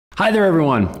Hi there,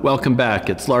 everyone. Welcome back.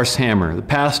 It's Lars Hammer, the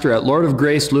pastor at Lord of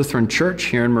Grace Lutheran Church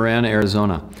here in Marana,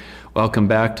 Arizona. Welcome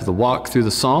back to the Walk Through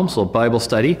the Psalms, a Bible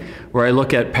study, where I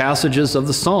look at passages of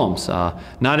the Psalms.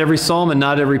 Not every psalm and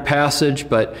not every passage,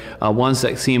 but ones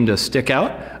that seem to stick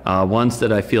out, ones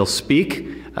that I feel speak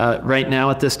right now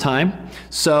at this time.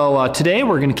 So today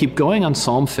we're going to keep going on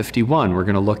Psalm 51. We're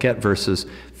going to look at verses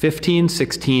 15,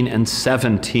 16, and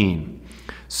 17.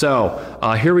 So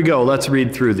here we go. Let's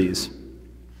read through these.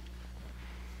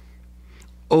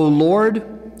 O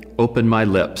Lord, open my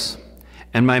lips,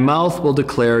 and my mouth will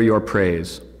declare your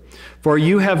praise. For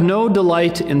you have no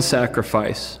delight in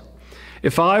sacrifice.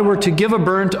 If I were to give a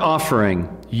burnt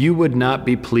offering, you would not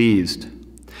be pleased.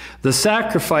 The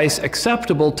sacrifice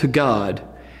acceptable to God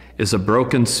is a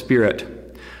broken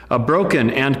spirit. A broken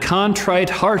and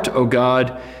contrite heart, O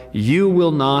God, you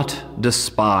will not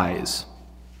despise.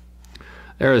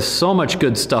 There is so much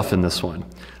good stuff in this one.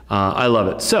 I love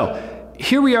it. So,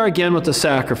 here we are again with the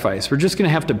sacrifice. We're just going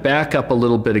to have to back up a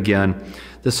little bit again.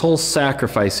 This whole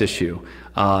sacrifice issue.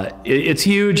 It's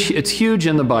huge. It's huge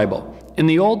in the Bible. In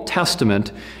the Old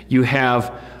Testament, you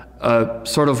have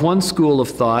sort of one school of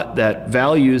thought that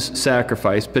values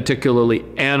sacrifice, particularly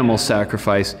animal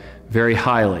sacrifice, very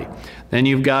highly. Then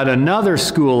you've got another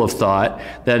school of thought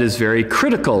that is very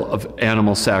critical of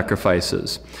animal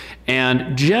sacrifices.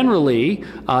 And generally,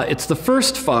 it's the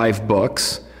first 5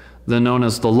 books, known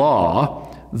as the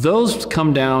law. Those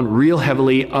come down real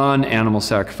heavily on animal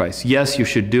sacrifice. Yes, you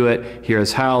should do it.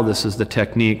 Here's how. This is the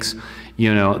techniques.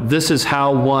 You know, this is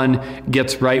how one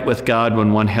gets right with God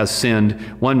when one has sinned.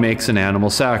 One makes an animal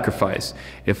sacrifice.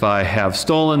 If I have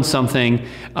stolen something,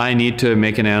 I need to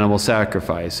make an animal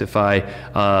sacrifice. If I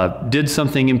did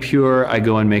something impure, I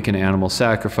go and make an animal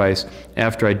sacrifice.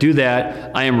 After I do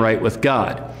that, I am right with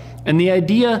God. And the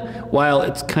idea, while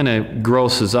it kind of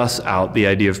grosses us out, the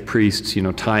idea of priests,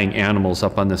 tying animals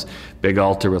up on this big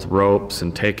altar with ropes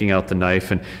and taking out the knife,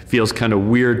 and feels kind of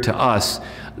weird to us,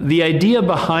 the idea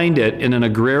behind it in an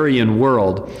agrarian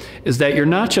world is that you're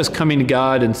not just coming to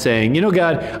God and saying,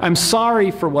 God, I'm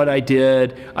sorry for what I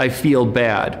did, I feel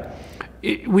bad.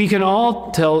 We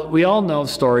all know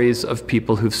stories of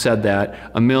people who've said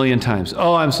that a million times.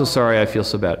 Oh, I'm so sorry, I feel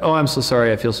so bad. Oh, I'm so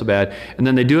sorry, I feel so bad. And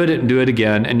then they do it and do it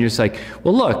again, and you're just like,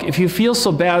 well, look, if you feel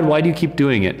so bad, why do you keep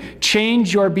doing it?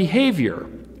 Change your behavior,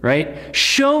 right?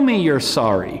 Show me you're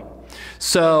sorry.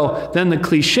 So then the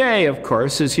cliche, of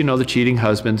course, is, the cheating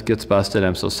husband gets busted.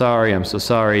 I'm so sorry, I'm so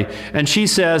sorry. And she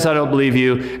says, I don't believe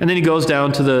you. And then he goes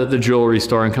down to the jewelry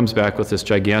store and comes back with this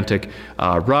gigantic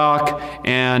rock.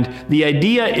 And the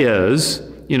idea is,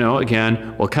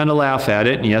 again, we'll kind of laugh at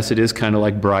it. And yes, it is kind of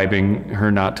like bribing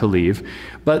her not to leave.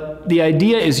 But the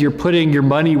idea is you're putting your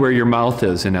money where your mouth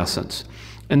is, in essence.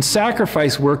 And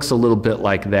sacrifice works a little bit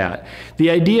like that. The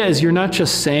idea is you're not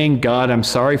just saying, God, I'm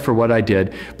sorry for what I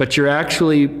did, but you're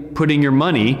actually putting your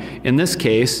money, in this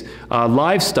case,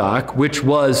 livestock, which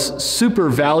was super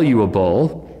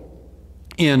valuable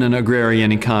in an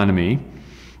agrarian economy,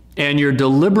 and you're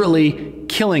deliberately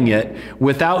killing it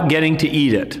without getting to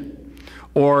eat it,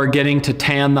 or getting to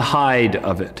tan the hide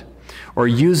of it, or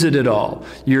use it at all.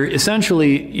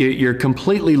 You're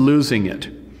completely losing it.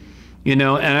 And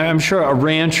I'm sure a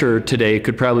rancher today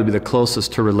could probably be the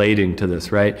closest to relating to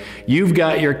this, right? You've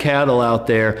got your cattle out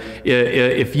there.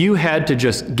 If you had to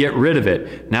just get rid of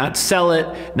it, not sell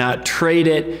it, not trade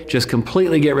it, just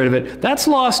completely get rid of it, that's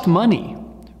lost money,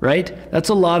 right? That's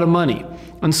a lot of money.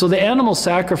 And so the animal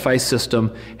sacrifice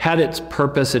system had its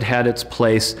purpose, it had its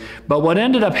place, but what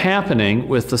ended up happening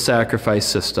with the sacrifice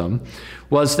system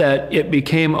was that it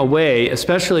became a way,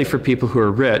 especially for people who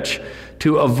are rich,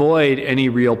 to avoid any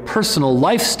real personal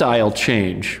lifestyle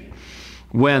change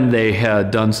when they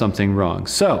had done something wrong.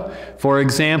 So, for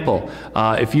example,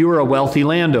 if you were a wealthy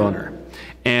landowner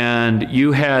and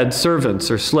you had servants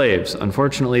or slaves,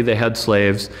 unfortunately they had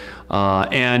slaves,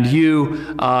 and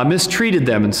you mistreated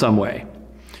them in some way.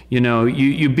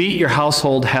 You beat your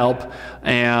household help,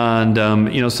 and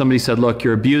somebody said, look,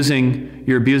 you're abusing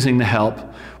the help.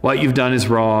 What you've done is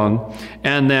wrong.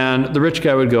 And then the rich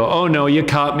guy would go, oh no, you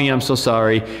caught me, I'm so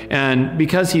sorry. And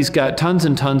because he's got tons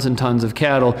and tons and tons of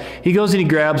cattle, he goes and he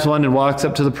grabs one and walks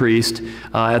up to the priest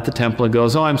at the temple and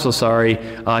goes, oh, I'm so sorry,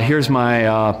 here's my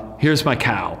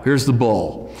cow, here's the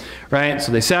bull. Right?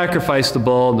 So they sacrifice the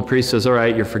bull, and the priest says, all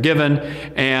right, you're forgiven.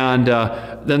 And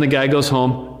then the guy goes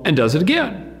home and does it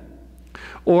again.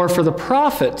 Or for the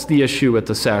prophets, the issue with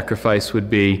the sacrifice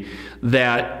would be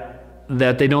that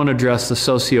that they don't address the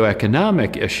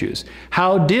socioeconomic issues.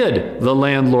 How did the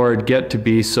landlord get to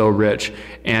be so rich?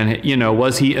 And,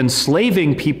 was he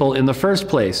enslaving people in the first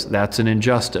place? That's an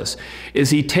injustice. Is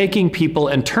he taking people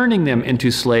and turning them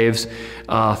into slaves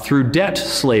through debt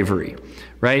slavery?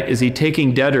 Right? Is he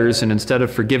taking debtors and instead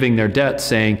of forgiving their debt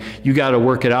saying, you got to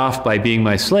work it off by being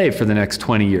my slave for the next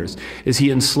 20 years? Is he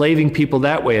enslaving people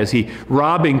that way? Is he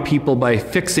robbing people by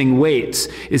fixing weights?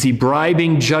 Is he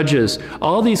bribing judges?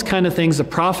 All these kind of things the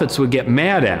prophets would get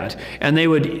mad at, and they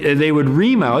would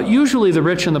ream out, usually the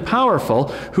rich and the powerful,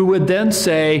 who would then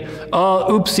say, oh,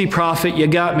 oopsie prophet, you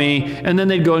got me, and then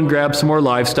they'd go and grab some more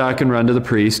livestock and run to the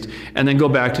priest, and then go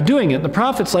back to doing it. And the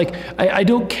prophet's like, I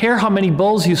don't care how many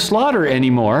bulls you slaughter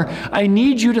anymore. I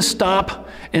need you to stop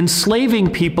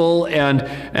enslaving people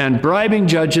and bribing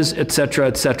judges, etc.,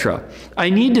 etc. I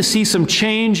need to see some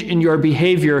change in your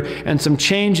behavior and some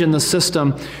change in the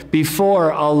system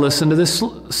before I'll listen to this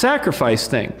sacrifice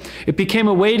thing. It became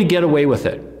a way to get away with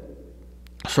it.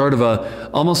 Sort of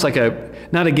almost like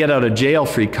not a get out of jail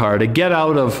free card, a get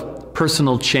out of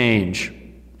personal change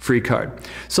free card.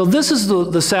 So this is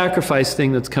the sacrifice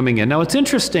thing that's coming in. Now what's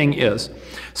interesting is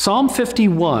Psalm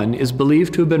 51 is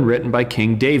believed to have been written by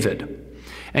King David.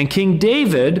 And King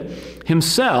David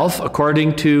himself,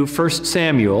 according to 1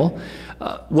 Samuel,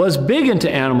 was big into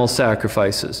animal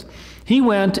sacrifices. He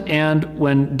went, and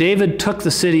when David took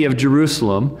the city of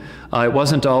Jerusalem, it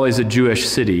wasn't always a Jewish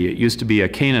city, it used to be a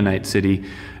Canaanite city.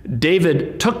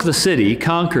 David took the city,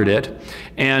 conquered it,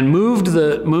 and moved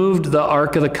the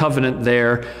Ark of the Covenant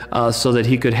there so that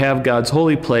he could have God's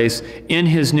holy place in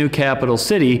his new capital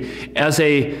city. As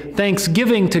a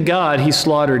thanksgiving to God, he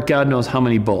slaughtered God knows how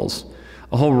many bulls.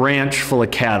 A whole ranch full of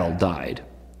cattle died.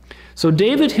 So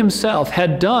David himself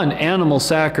had done animal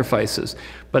sacrifices.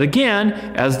 But again,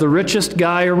 as the richest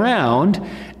guy around,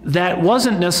 that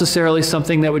wasn't necessarily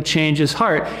something that would change his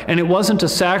heart, and it wasn't a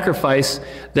sacrifice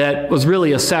that was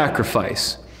really a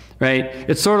sacrifice, right?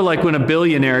 It's sort of like when a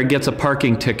billionaire gets a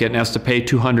parking ticket and has to pay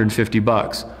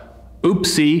 $250.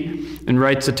 Oopsie, and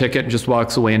writes a ticket and just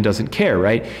walks away and doesn't care,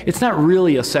 right? It's not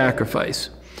really a sacrifice.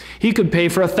 He could pay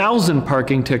for 1,000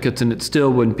 parking tickets and it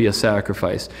still wouldn't be a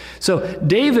sacrifice. So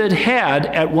David had,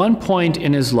 at one point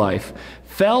in his life,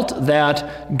 felt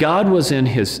that God was on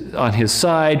his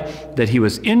side, that he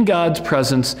was in God's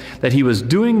presence, that he was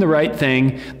doing the right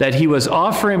thing, that he was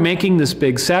making this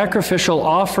big sacrificial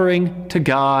offering to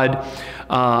God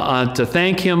to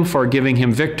thank him for giving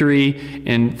him victory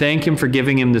and thank him for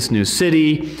giving him this new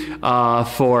city,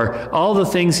 for all the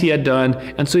things he had done.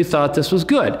 And so he thought this was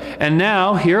good. And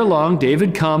now, here along,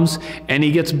 David comes and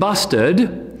he gets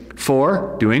busted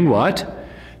for doing what?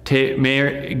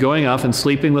 Going off and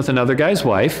sleeping with another guy's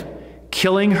wife,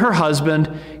 killing her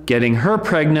husband, getting her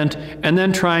pregnant, and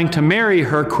then trying to marry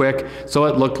her quick so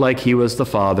it looked like he was the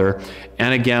father.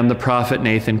 And again, the prophet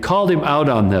Nathan called him out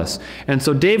on this. And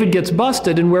so David gets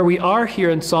busted, and where we are here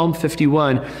in Psalm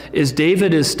 51 is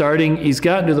David is he's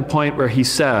gotten to the point where he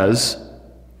says,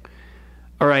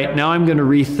 all right, now I'm going to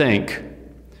rethink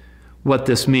what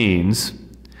this means.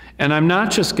 And I'm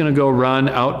not just going to go run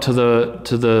out to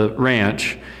the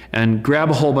ranch and grab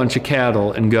a whole bunch of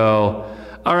cattle and go,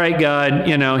 all right, God,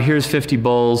 here's 50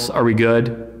 bulls. Are we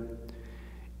good?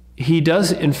 He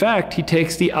does, in fact, he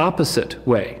takes the opposite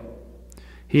way.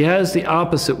 He has the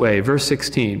opposite way. Verse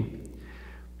 16.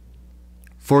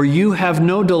 For you have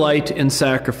no delight in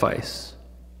sacrifice.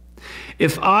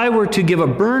 If I were to give a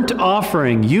burnt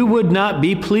offering, you would not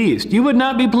be pleased. You would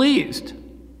not be pleased.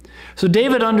 So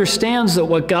David understands that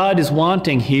what God is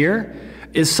wanting here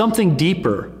is something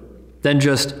deeper than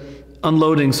just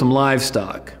unloading some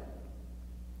livestock.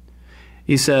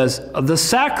 He says, the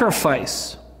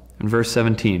sacrifice, in verse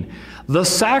 17, the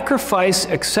sacrifice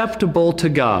acceptable to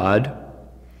God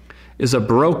is a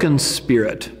broken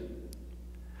spirit.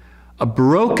 A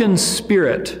broken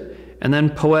spirit, and then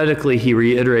poetically he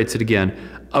reiterates it again,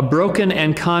 a broken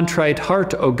and contrite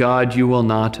heart, O God, you will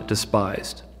not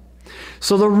despise.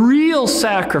 So the real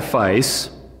sacrifice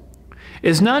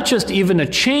is not just even a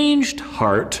changed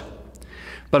heart,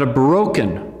 but a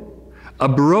broken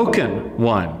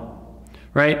one,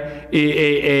 right?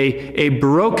 A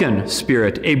broken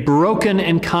spirit, a broken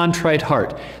and contrite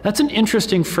heart. That's an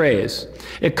interesting phrase.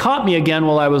 It caught me again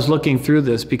while I was looking through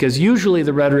this, because usually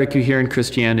the rhetoric you hear in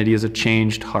Christianity is a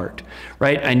changed heart,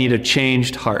 right? I need a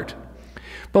changed heart.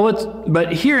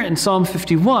 But here in Psalm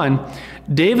 51,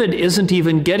 David isn't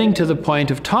even getting to the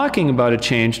point of talking about a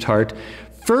changed heart.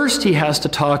 First, he has to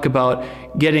talk about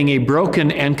getting a broken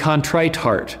and contrite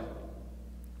heart.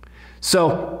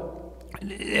 So,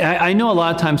 I know a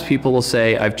lot of times people will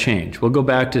say, I've changed. We'll go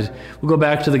back to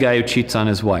the guy who cheats on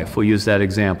his wife. We'll use that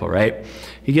example, right?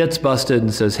 He gets busted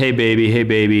and says, hey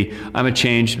baby, I'm a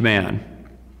changed man.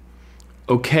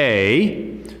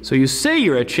 Okay, so you say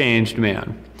you're a changed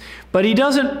man. But he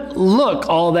doesn't look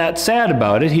all that sad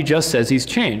about it. He just says he's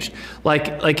changed.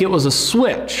 Like it was a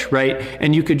switch, right?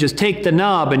 And you could just take the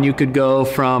knob and you could go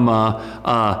from,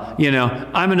 you know,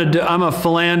 I'm a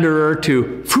philanderer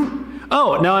to,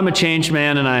 oh, now I'm a changed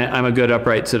man and I'm a good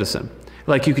upright citizen.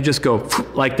 Like you could just go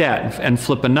like that and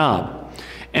flip a knob.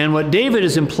 And what David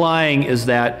is implying is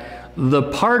that the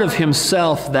part of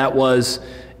himself that was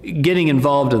getting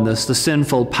involved in this, the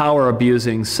sinful,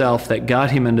 power-abusing self that got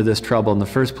him into this trouble in the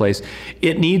first place,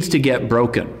 it needs to get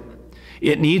broken.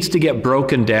 It needs to get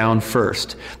broken down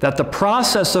first. That the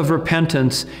process of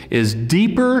repentance is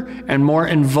deeper and more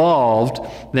involved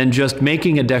than just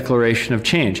making a declaration of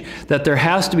change. That there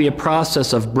has to be a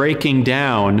process of breaking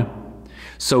down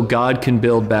so God can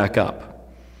build back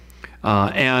up.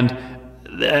 And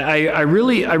I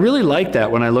really liked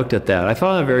that when I looked at that. I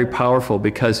found it very powerful,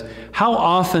 because how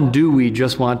often do we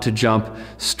just want to jump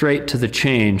straight to the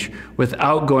change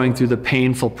without going through the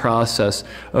painful process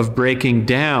of breaking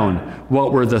down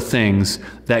what were the things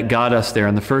that got us there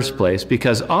in the first place?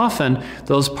 Because often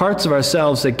those parts of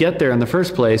ourselves that get there in the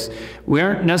first place, we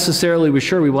aren't necessarily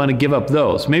sure we want to give up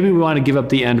those. Maybe we want to give up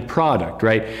the end product,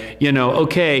 right? You know,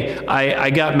 okay, I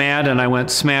got mad and I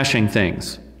went smashing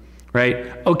things.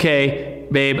 Right? Okay,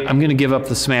 babe, I'm going to give up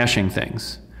the smashing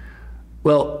things.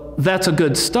 Well, that's a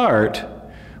good start,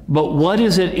 but what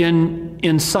is it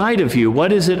inside of you?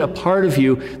 What is it a part of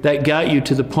you that got you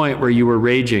to the point where you were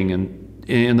raging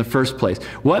in the first place?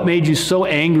 What made you so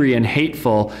angry and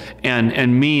hateful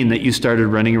and mean that you started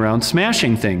running around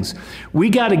smashing things? We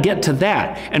got to get to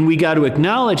that, and we got to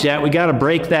acknowledge that. We got to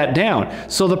break that down.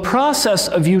 So the process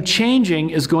of you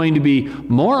changing is going to be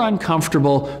more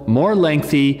uncomfortable, more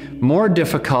lengthy, more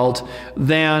difficult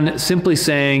than simply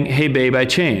saying, hey babe, I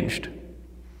changed.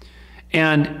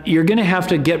 And you're going to have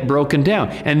to get broken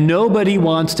down. And nobody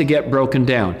wants to get broken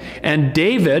down. And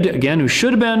David, again, who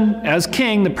should have been, as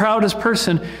king, the proudest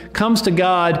person, comes to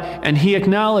God and he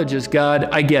acknowledges, God,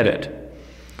 I get it.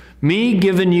 Me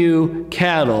giving you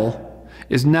cattle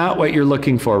is not what you're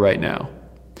looking for right now.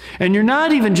 And you're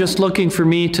not even just looking for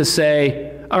me to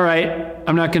say, all right,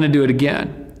 I'm not going to do it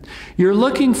again. You're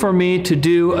looking for me to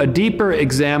do a deeper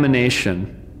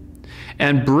examination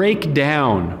and break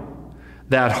down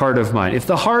that heart of mine. If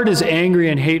the heart is angry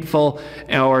and hateful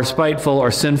or spiteful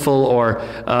or sinful or,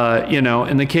 you know,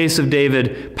 in the case of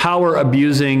David, power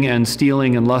abusing and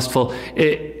stealing and lustful,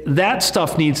 that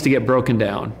stuff needs to get broken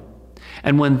down.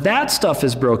 And when that stuff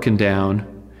is broken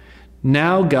down,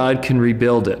 now God can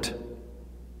rebuild it.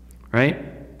 Right?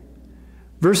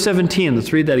 Verse 17,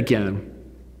 let's read that again.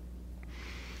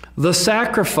 The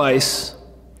sacrifice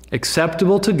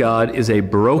acceptable to God is a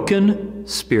broken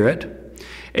spirit.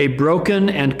 A broken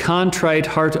and contrite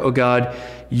heart, O God,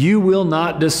 you will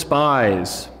not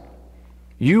despise.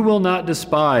 You will not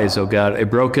despise, O God, a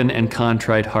broken and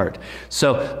contrite heart.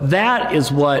 So that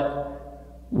is what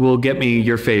will get me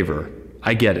your favor.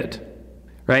 I get it.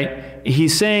 Right?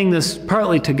 He's saying this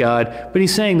partly to God, but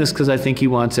he's saying this because I think he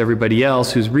wants everybody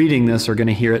else who's reading this or going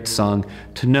to hear it sung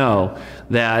to know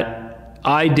that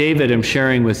I, David, am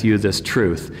sharing with you this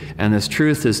truth. And this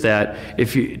truth is that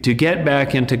to get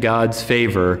back into God's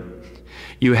favor,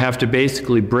 you have to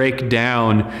basically break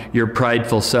down your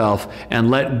prideful self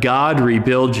and let God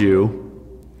rebuild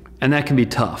you. And that can be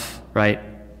tough, right?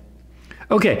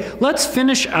 Okay, let's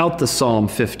finish out the Psalm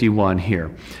 51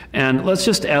 here. And let's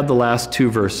just add the last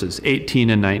two verses, 18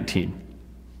 and 19.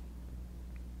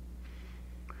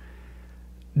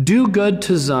 Do good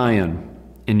to Zion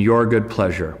in your good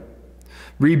pleasure.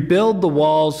 Rebuild the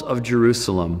walls of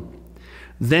Jerusalem.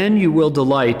 Then you will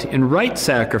delight in right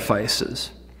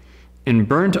sacrifices, in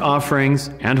burnt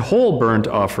offerings and whole burnt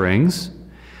offerings.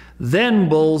 Then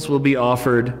bulls will be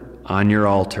offered on your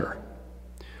altar.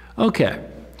 Okay,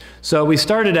 so we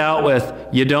started out with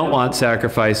you don't want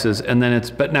sacrifices, and then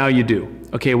but now you do.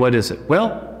 Okay, what is it?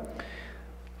 Well,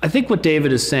 I think what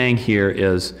David is saying here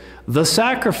is the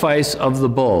sacrifice of the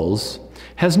bulls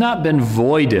has not been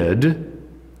voided.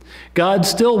 God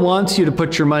still wants you to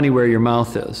put your money where your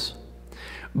mouth is.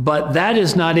 But that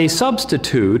is not a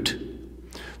substitute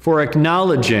for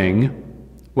acknowledging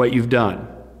what you've done.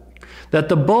 That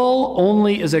the bull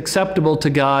only is acceptable to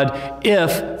God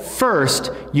if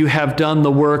first you have done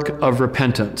the work of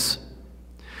repentance.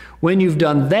 When you've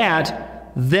done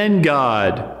that, then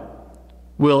God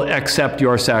will accept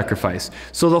your sacrifice.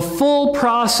 So the full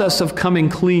process of coming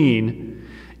clean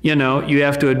you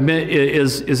have to admit,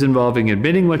 is involving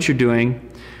admitting what you're doing,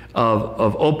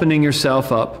 of opening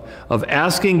yourself up, of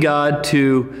asking God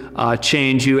to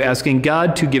change you, asking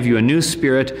God to give you a new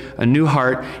spirit, a new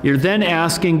heart. You're then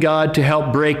asking God to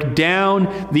help break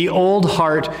down the old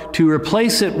heart, to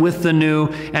replace it with the new.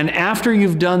 And after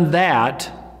you've done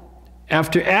that,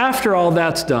 after all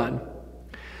that's done,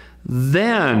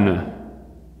 then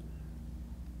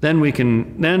we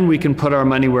can put our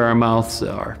money where our mouths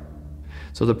are.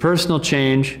 So the personal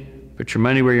change, put your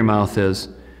money where your mouth is,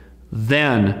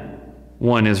 then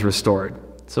one is restored.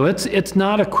 So it's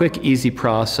not a quick, easy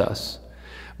process.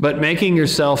 But making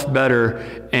yourself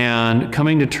better and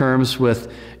coming to terms with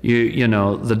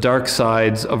the dark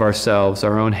sides of ourselves,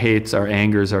 our own hates, our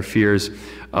angers, our fears,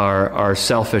 our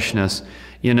selfishness,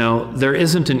 there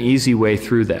isn't an easy way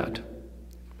through that.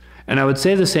 And I would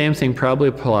say the same thing probably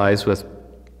applies with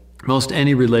most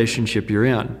any relationship you're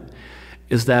in,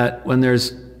 is that when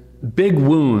there's big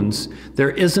wounds,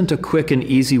 there isn't a quick and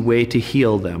easy way to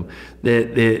heal them,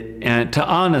 and to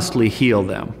honestly heal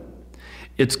them.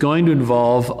 It's going to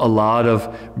involve a lot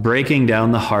of breaking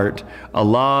down the heart, a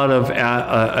lot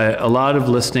of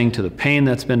listening to the pain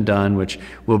that's been done, which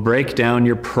will break down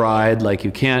your pride like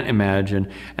you can't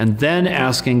imagine, and then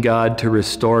asking God to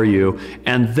restore you,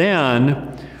 and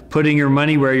then putting your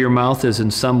money where your mouth is in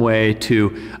some way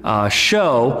to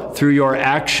show through your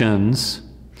actions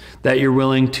that you're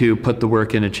willing to put the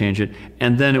work in to change it,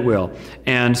 and then it will.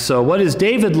 And so what is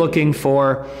David looking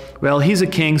for? Well, he's a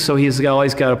king, so he's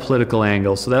always got a political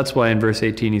angle. So that's why in verse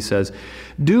 18 he says,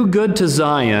 "Do good to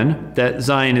Zion," that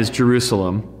Zion is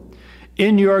Jerusalem,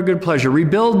 "in your good pleasure.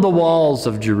 Rebuild the walls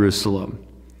of Jerusalem."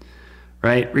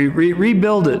 Right?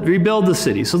 Rebuild it. Rebuild the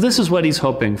city. So this is what he's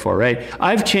hoping for, right?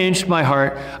 I've changed my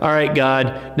heart. All right,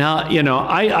 God, now,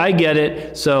 I get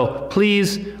it. So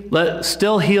please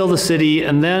still heal the city,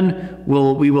 and then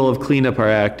we will have cleaned up our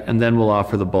act, and then we'll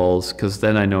offer the bulls, because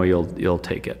then I know you'll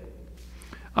take it.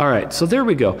 All right, so there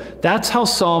we go. That's how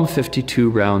Psalm 52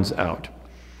 rounds out.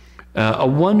 A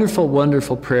wonderful,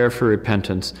 wonderful prayer for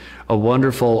repentance. A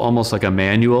wonderful, almost like a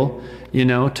manual,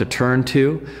 to turn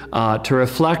to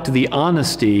reflect the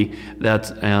honesty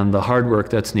and the hard work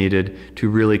that's needed to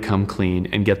really come clean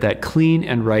and get that clean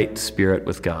and right spirit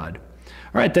with God.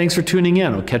 All right, thanks for tuning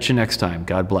in. I'll catch you next time.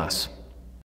 God bless.